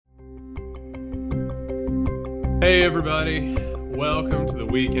Hey everybody, welcome to the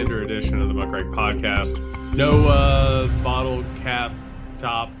Weekender edition of the Muckrake Podcast. No bottle cap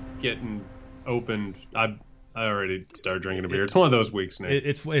top getting opened. I already started drinking a beer. It's one of those weeks, Nick.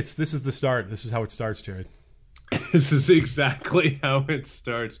 This is the start. This is how it starts, Jared. This is exactly how it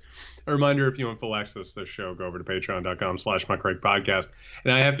starts. A reminder, if you want full access to this show, go over to patreon.com/Muckrake Podcast.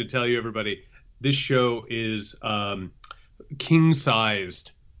 And I have to tell you, everybody, this show is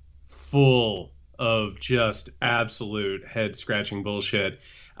king-sized, full of just absolute head-scratching bullshit.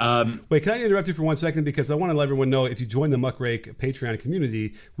 Wait, can I interrupt you for 1 second? Because I want to let everyone know, if you join the Muckrake Patreon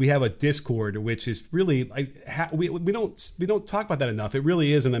community, we have a Discord, which is really we don't talk about that enough. It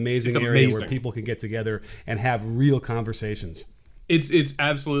really is an amazing area where people can get together and have real conversations. It's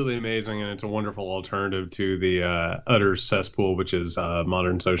absolutely amazing, and it's a wonderful alternative to the utter cesspool, which is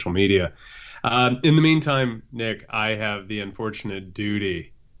modern social media. In the meantime, Nick, I have the unfortunate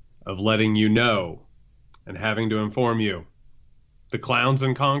duty of letting you know and having to inform you. The clowns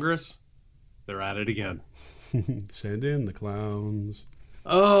in Congress, they're at it again. Send in the clowns.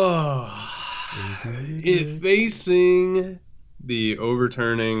 Facing the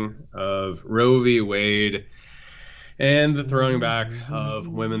overturning of Roe v. Wade and the throwing back of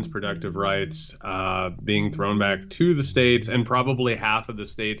women's productive rights, being thrown back to the states, and probably half of the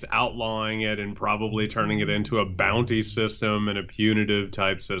states outlawing it and probably turning it into a bounty system and a punitive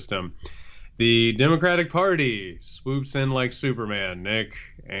type system. The Democratic Party swoops in like Superman, Nick,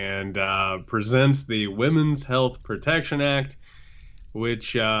 and presents the Women's Health Protection Act,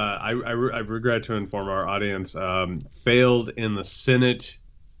 which I regret to inform our audience failed in the Senate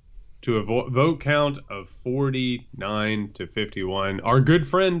to a vote count of 49-51. Our good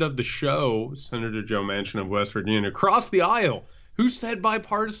friend of the show, Senator Joe Manchin of West Virginia, across the aisle, who said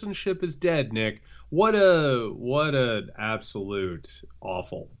bipartisanship is dead, Nick. What a absolute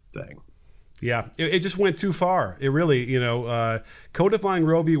awful thing. Yeah, it just went too far. It really, codifying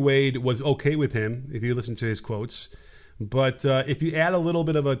Roe v. Wade was okay with him, if you listen to his quotes. But if you add a little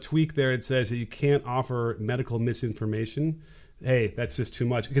bit of a tweak there, it says that you can't offer medical misinformation. Hey, that's just too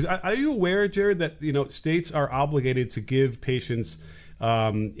much. Because are you aware, Jared, that states are obligated to give patients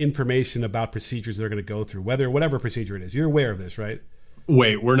information about procedures they're going to go through, whatever procedure it is? You're aware of this, right?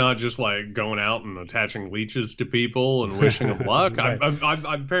 Wait, we're not just like going out and attaching leeches to people and wishing them luck. Right. I'm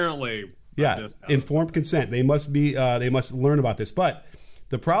apparently. Yeah, informed consent. They must learn about this. But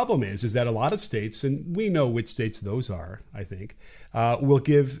the problem is that a lot of states, and we know which states those are, I think, will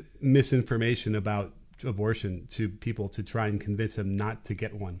give misinformation about abortion to people to try and convince them not to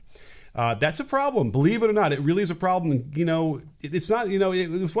get one. That's a problem. Believe it or not, it really is a problem. It's not,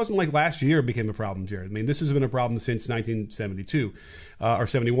 it wasn't like last year it became a problem, Jared. I mean, this has been a problem since 1972 or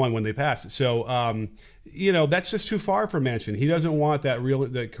 71 when they passed it. So, that's just too far for Manchin. He doesn't want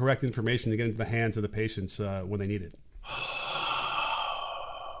the correct information to get into the hands of the patients when they need it.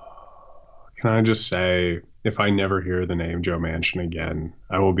 Can I just say, if I never hear the name Joe Manchin again,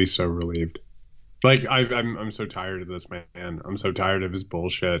 I will be so relieved. Like, I'm so tired of this man. I'm so tired of his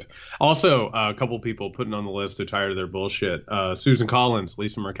bullshit. Also, a couple people putting on the list are tired of their bullshit. Susan Collins,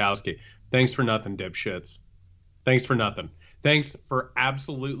 Lisa Murkowski. Thanks for nothing, dipshits. Thanks for nothing. Thanks for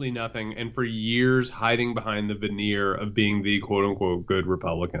absolutely nothing, and for years hiding behind the veneer of being the quote-unquote good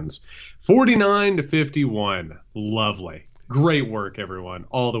Republicans. 49-51. Lovely. Great work, everyone,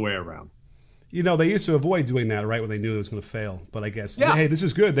 all the way around. They used to avoid doing that, right, when they knew it was going to fail. But I guess, hey, this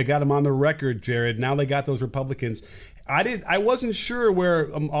is good. They got them on the record, Jared. Now they got those Republicans. I wasn't sure where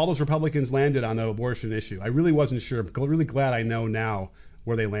all those Republicans landed on the abortion issue. I really wasn't sure. I'm really glad I know now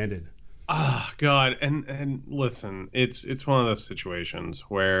where they landed. Oh, God. And listen, it's one of those situations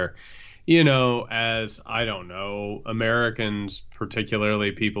where, as, I don't know, Americans,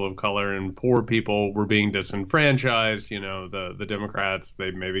 particularly people of color and poor people, were being disenfranchised. The Democrats,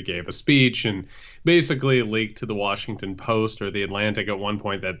 they maybe gave a speech and basically leaked to the Washington Post or the Atlantic at one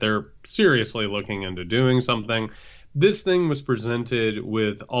point that they're seriously looking into doing something. This thing was presented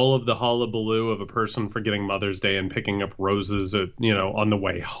with all of the hullabaloo of a person forgetting Mother's Day and picking up roses, on the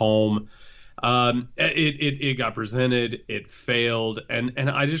way home. It got presented, it failed, and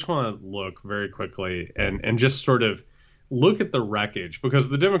I just want to look very quickly and just sort of look at the wreckage, because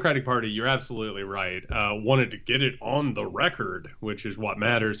the Democratic Party, you're absolutely right, wanted to get it on the record, which is what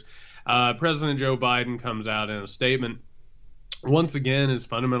matters. President Joe Biden comes out in a statement. Once again, his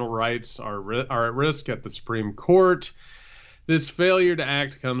fundamental rights are at risk at the Supreme Court. This failure to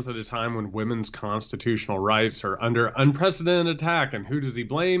act comes at a time when women's constitutional rights are under unprecedented attack. And who does he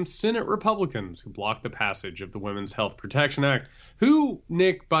blame? Senate Republicans, who blocked the passage of the Women's Health Protection Act. Who,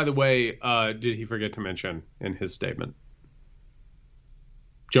 Nick, by the way, did he forget to mention in his statement?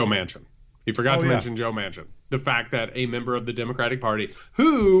 Joe Manchin. He forgot to mention Joe Manchin. The fact that a member of the Democratic Party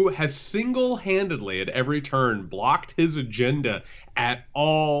who has single-handedly at every turn blocked his agenda at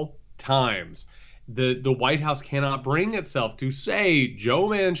all times. The White House cannot bring itself to say Joe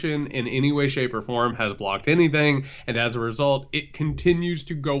Manchin in any way, shape, or form has blocked anything, and as a result, it continues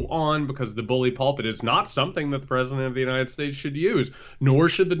to go on because the bully pulpit is not something that the President of the United States should use, nor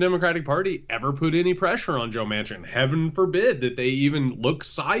should the Democratic Party ever put any pressure on Joe Manchin. Heaven forbid that they even look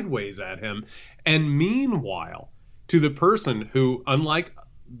sideways at him. And meanwhile, to the person who, unlike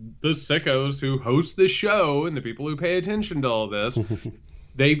the sickos who host this show and the people who pay attention to all this,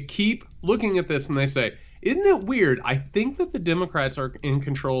 they keep looking at this and they say, isn't it weird? I think that the Democrats are in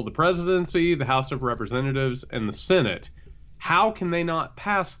control of the presidency, the House of Representatives, and the Senate. How can they not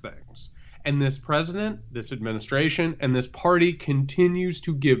pass things? And this president, this administration, and this party continues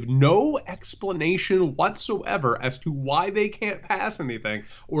to give no explanation whatsoever as to why they can't pass anything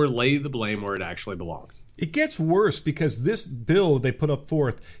or lay the blame where it actually belongs. It gets worse because this bill they put up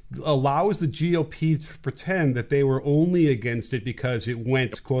forth allows the GOP to pretend that they were only against it because it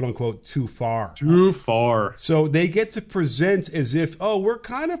went, quote unquote, too far. Too far. So they get to present as if, oh, we're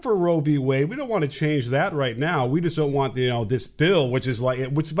kind of for Roe v. Wade. We don't want to change that right now. We just don't want, this bill, which,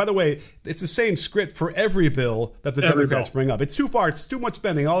 by the way, it's the same script for every bill that the Democrats bring up. It's too far. It's too much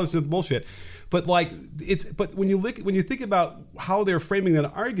spending. All this bullshit. But when you think about how they're framing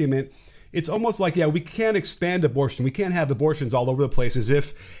that argument, it's almost like, we can't expand abortion. We can't have abortions all over the place, as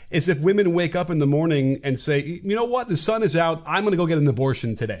if women wake up in the morning and say, you know what, the sun is out, I'm going to go get an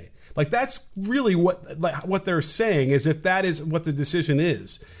abortion today. Like, that's really what they're saying, as if that is what the decision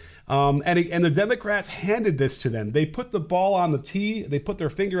is. And the Democrats handed this to them. They put the ball on the tee. They put their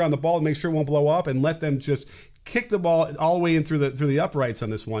finger on the ball to make sure it won't blow up, and let them just kick the ball all the way in through the uprights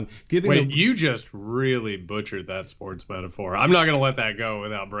on this one. You just really butchered that sports metaphor. I'm not going to let that go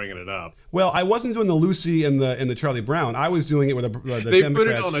without bringing it up. Well, I wasn't doing the Lucy and the Charlie Brown. I was doing it with the they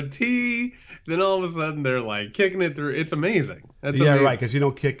Democrats. Put it on a tee, then all of a sudden they're like kicking it through. It's amazing. That's amazing. Right, because you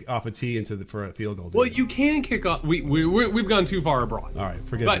don't kick off a tee for a field goal. Well, you can kick off. We've gone too far abroad. All right,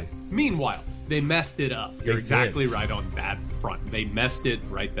 forgive me. But meanwhile, they messed it up. You're exactly right on that front. They messed it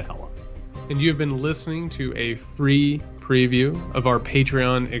right the hell up. And you have been listening to a free preview of our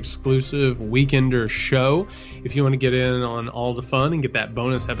Patreon exclusive Weekender show. If you want to get in on all the fun and get that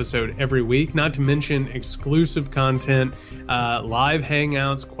bonus episode every week, not to mention exclusive content, live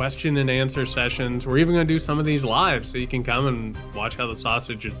hangouts, question and answer sessions. We're even going to do some of these live so you can come and watch how the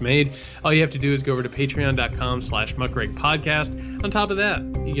sausage is made. All you have to do is go over to patreon.com/muckrakepodcast. On top of that,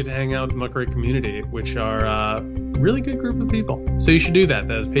 you get to hang out with the Muckrake community, which are a really good group of people. So you should do that.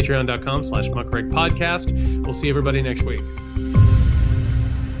 That is patreon.com/muckrakepodcast. We'll see everybody next week.